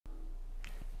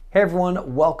Hey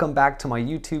everyone, welcome back to my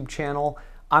YouTube channel.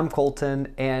 I'm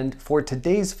Colton, and for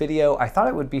today's video, I thought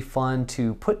it would be fun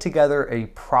to put together a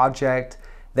project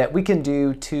that we can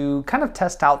do to kind of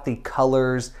test out the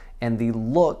colors and the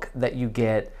look that you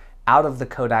get out of the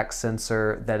Kodak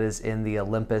sensor that is in the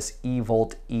Olympus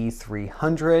eVolt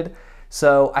E300.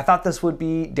 So I thought this would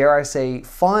be, dare I say,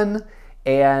 fun.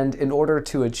 And in order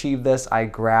to achieve this, I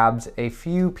grabbed a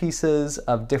few pieces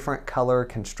of different color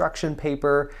construction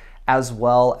paper, as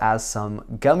well as some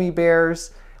gummy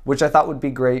bears, which I thought would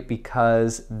be great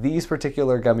because these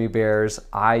particular gummy bears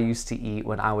I used to eat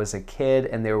when I was a kid,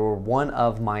 and they were one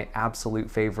of my absolute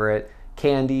favorite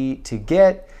candy to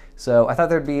get. So I thought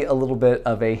there'd be a little bit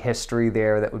of a history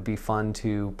there that would be fun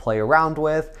to play around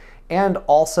with. And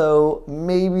also,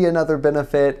 maybe another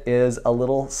benefit is a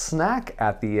little snack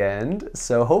at the end.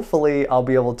 So hopefully I'll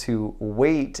be able to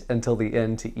wait until the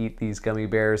end to eat these gummy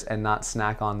bears and not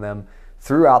snack on them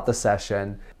throughout the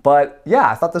session. But yeah,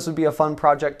 I thought this would be a fun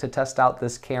project to test out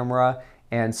this camera.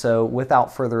 And so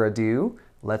without further ado,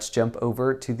 let's jump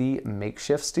over to the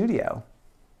makeshift studio.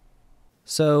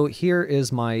 So here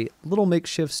is my little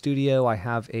makeshift studio. I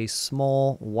have a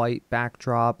small white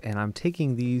backdrop, and I'm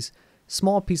taking these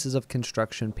small pieces of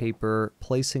construction paper,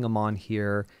 placing them on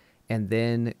here, and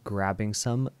then grabbing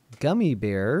some gummy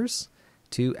bears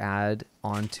to add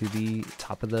onto the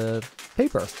top of the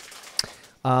paper.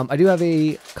 I do have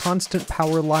a constant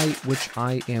power light, which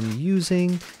I am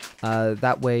using.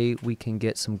 That way we can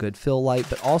get some good fill light,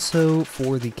 but also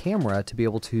for the camera to be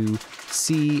able to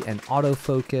see and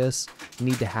autofocus, you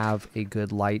need to have a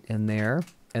good light in there.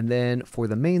 And then for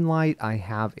the main light, I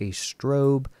have a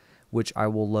strobe, which I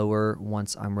will lower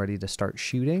once I'm ready to start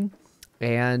shooting.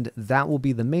 And that will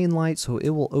be the main light, so it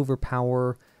will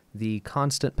overpower the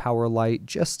constant power light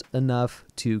just enough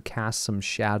to cast some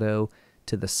shadow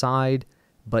to the side,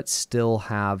 but still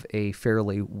have a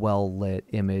fairly well lit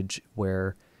image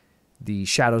where the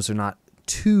shadows are not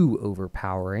too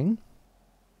overpowering.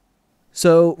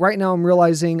 So right now I'm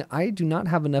realizing I do not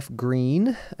have enough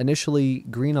green. Initially,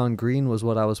 green on green was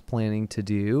what I was planning to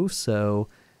do, so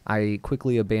I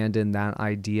quickly abandoned that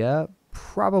idea.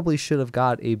 Probably should have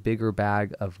got a bigger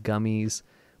bag of gummies,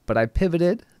 but I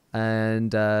pivoted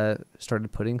and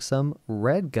started putting some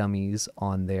red gummies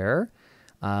on there,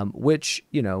 which,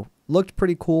 you know, looked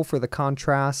pretty cool for the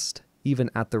contrast, even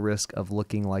at the risk of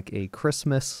looking like a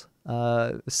Christmas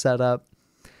setup.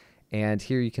 And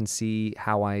here you can see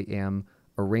how I am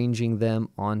arranging them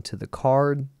onto the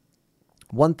card.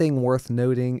 One thing worth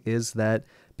noting is that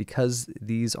because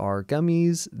these are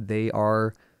gummies, they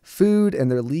are food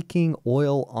and they're leaking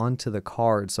oil onto the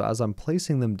card. So as I'm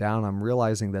placing them down, I'm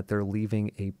realizing that they're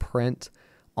leaving a print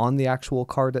on the actual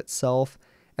card itself.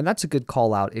 And that's a good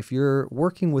call out. If you're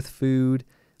working with food,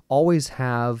 always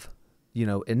have, you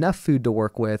know, enough food to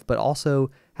work with, but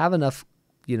also have enough,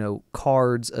 you know,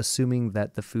 cards, assuming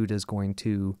that the food is going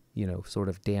to, you know, sort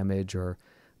of damage or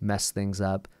mess things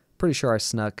up. Pretty sure I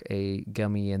snuck a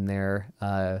gummy in there.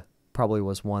 Probably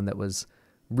was one that was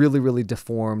really, really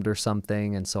deformed or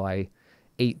something, and so I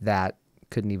ate that.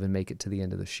 Couldn't even make it to the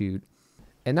end of the shoot.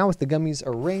 And now with the gummies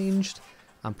arranged,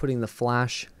 I'm putting the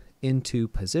flash into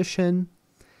position.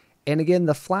 And again,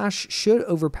 the flash should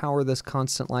overpower this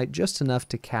constant light just enough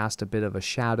to cast a bit of a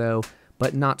shadow,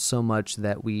 but not so much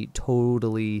that we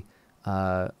totally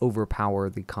overpower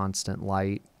the constant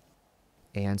light.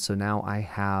 And so now I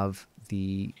have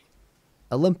the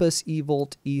Olympus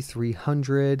eVolt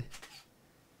E300,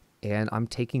 and I'm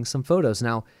taking some photos.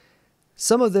 Now,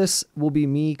 some of this will be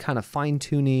me kind of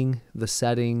fine-tuning the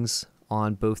settings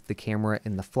on both the camera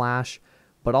and the flash,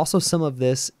 but also some of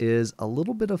this is a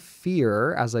little bit of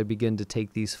fear as I begin to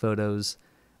take these photos,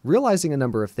 realizing a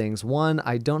number of things. One,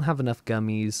 I don't have enough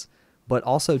gummies, but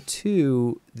also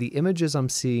two, the images I'm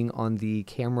seeing on the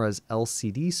camera's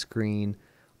LCD screen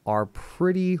are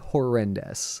pretty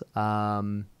horrendous.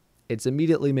 It's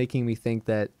immediately making me think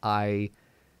that I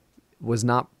was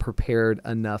not prepared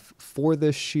enough for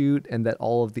this shoot and that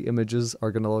all of the images are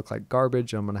going to look like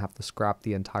garbage. I'm going to have to scrap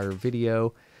the entire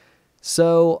video.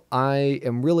 So I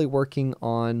am really working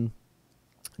on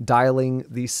dialing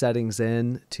these settings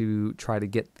in to try to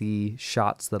get the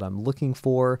shots that I'm looking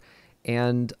for,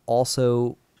 and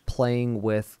also playing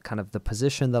with kind of the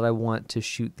position that I want to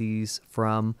shoot these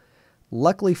from.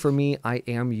 Luckily for me, I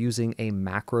am using a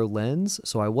macro lens,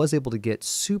 so I was able to get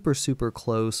super, super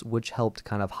close, which helped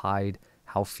kind of hide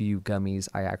how few gummies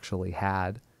I actually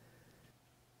had.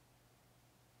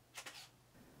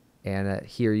 And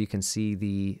here you can see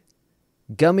the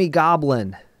gummy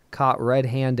goblin caught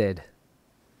red-handed.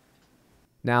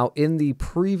 Now, in the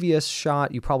previous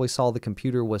shot, you probably saw the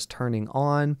computer was turning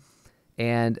on,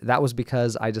 And that was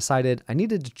because I decided I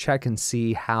needed to check and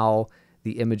see how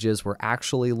the images were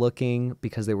actually looking,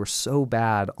 because they were so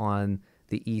bad on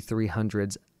the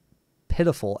E300's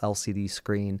pitiful LCD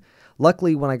screen.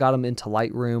 Luckily, when I got them into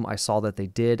Lightroom, I saw that they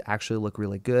did actually look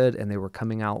really good and they were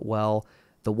coming out well.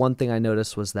 The one thing I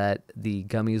noticed was that the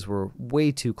gummies were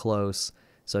way too close.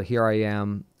 So here I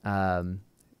am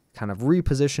kind of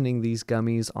repositioning these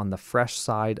gummies on the fresh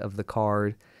side of the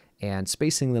card and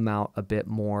spacing them out a bit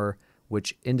more,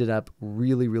 which ended up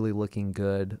really, really looking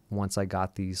good once I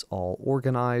got these all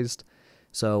organized.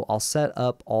 So I'll set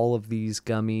up all of these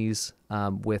gummies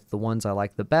with the ones I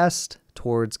like the best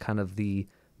towards kind of the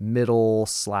middle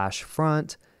 /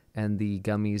 front, and the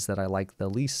gummies that I like the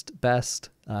least best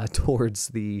towards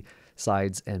the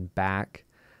sides and back.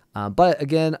 But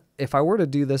again, if I were to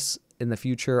do this in the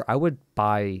future, I would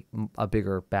buy a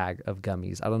bigger bag of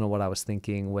gummies. I don't know what I was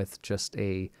thinking with just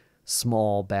a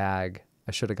small bag.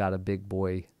 I should have got a big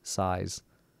boy size.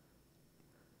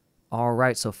 All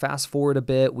right, so fast forward a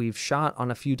bit. We've shot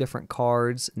on a few different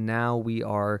cards. Now we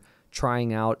are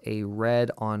trying out a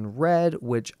red on red,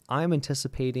 which I'm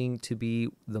anticipating to be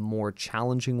the more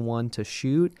challenging one to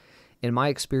shoot. In my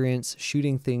experience,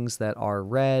 shooting things that are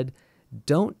red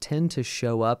don't tend to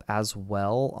show up as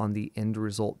well on the end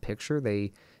result picture.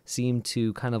 They seem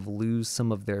to kind of lose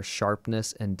some of their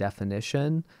sharpness and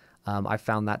definition. I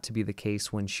found that to be the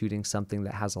case when shooting something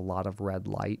that has a lot of red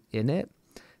light in it.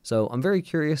 So I'm very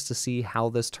curious to see how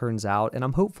this turns out, and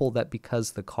I'm hopeful that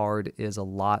because the card is a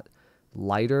lot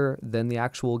lighter than the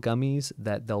actual gummies,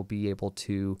 that they'll be able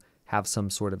to have some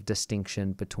sort of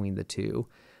distinction between the two.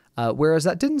 Whereas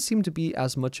that didn't seem to be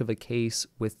as much of a case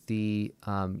with the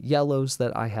yellows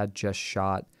that I had just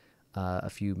shot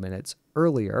a few minutes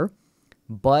earlier,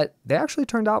 but they actually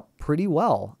turned out pretty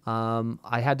well.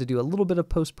 I had to do a little bit of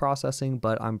post-processing,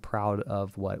 but I'm proud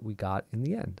of what we got in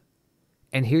the end.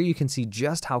 And here you can see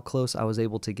just how close I was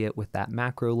able to get with that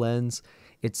macro lens.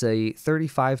 It's a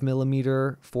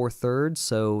 35mm 4/3,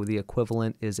 so the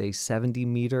equivalent is a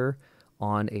 70m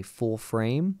on a full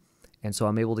frame. And so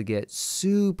I'm able to get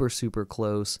super, super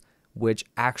close, which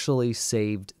actually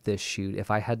saved this shoot. If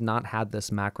I had not had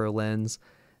this macro lens,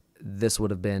 this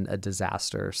would have been a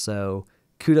disaster. So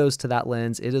kudos to that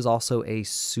lens. It is also a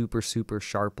super, super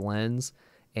sharp lens.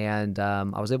 And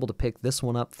I was able to pick this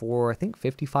one up for, I think,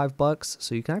 $55.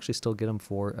 So you can actually still get them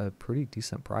for a pretty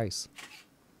decent price.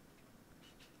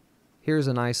 Here's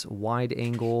a nice wide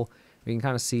angle. You can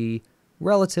kind of see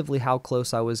relatively how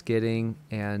close I was getting,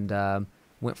 and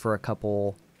went for a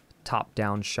couple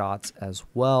top-down shots as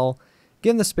well.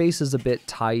 Again, the space is a bit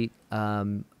tight,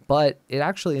 but it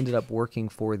actually ended up working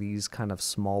for these kind of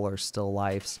smaller still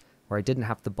lifes where I didn't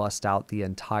have to bust out the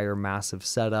entire massive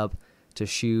setup to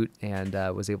shoot, and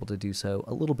was able to do so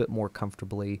a little bit more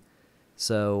comfortably.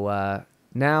 So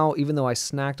now, even though I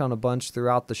snacked on a bunch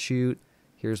throughout the shoot,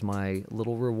 here's my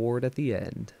little reward at the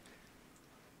end.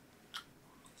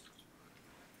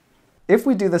 If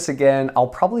we do this again, I'll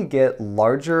probably get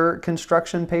larger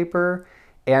construction paper,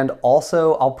 and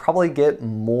also I'll probably get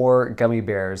more gummy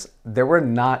bears. There were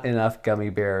not enough gummy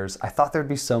bears. I thought there'd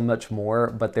be so much more,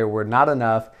 but there were not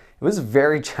enough. It was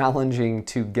very challenging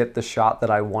to get the shot that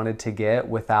I wanted to get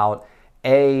without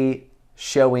A,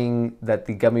 showing that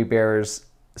the gummy bears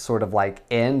sort of like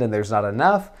end and there's not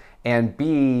enough, and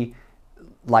B,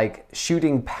 like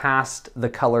shooting past the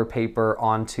color paper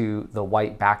onto the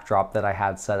white backdrop that I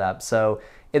had set up. So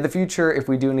in the future, if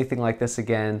we do anything like this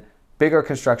again, bigger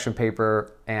construction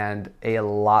paper and a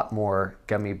lot more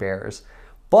gummy bears.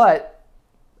 But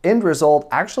end result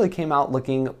actually came out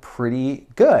looking pretty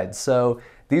good. So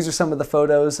these are some of the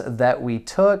photos that we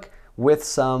took with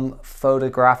some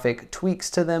photographic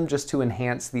tweaks to them just to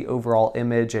enhance the overall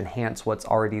image, enhance what's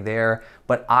already there.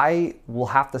 But I will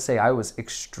have to say I was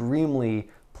extremely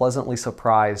pleasantly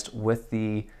surprised with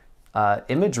the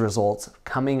image results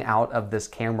coming out of this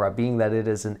camera. Being that it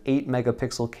is an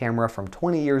 8-megapixel camera from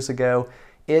 20 years ago,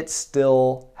 it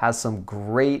still has some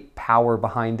great power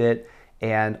behind it.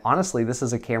 And honestly, this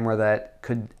is a camera that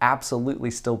could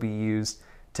absolutely still be used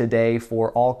today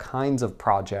for all kinds of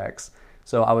projects.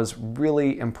 So I was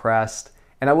really impressed.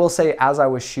 And I will say, as I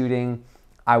was shooting,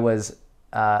 I was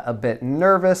a bit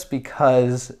nervous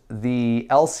because the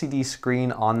LCD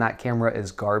screen on that camera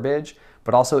is garbage,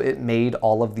 but also it made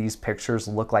all of these pictures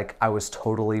look like I was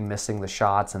totally missing the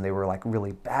shots and they were like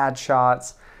really bad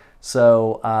shots.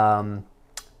 So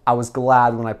I was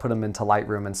glad when I put them into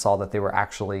Lightroom and saw that they were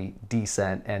actually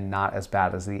decent and not as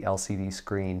bad as the LCD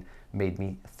screen made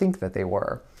me think that they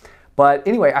were. But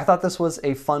anyway, I thought this was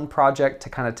a fun project to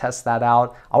kind of test that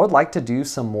out. I would like to do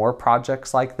some more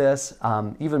projects like this,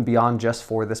 even beyond just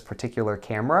for this particular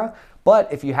camera.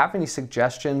 But if you have any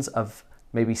suggestions of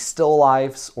maybe still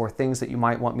lifes or things that you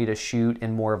might want me to shoot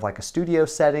in more of like a studio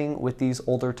setting with these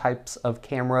older types of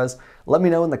cameras, let me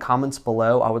know in the comments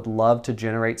below. I would love to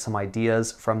generate some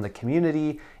ideas from the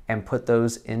community and put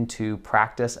those into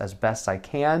practice as best I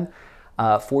can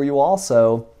for you all.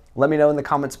 So let me know in the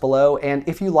comments below. And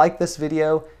if you like this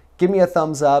video, give me a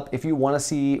thumbs up. If you want to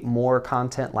see more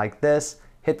content like this,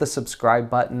 hit the subscribe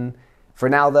button. For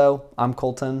now though, I'm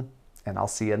Colton, and I'll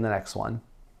see you in the next one.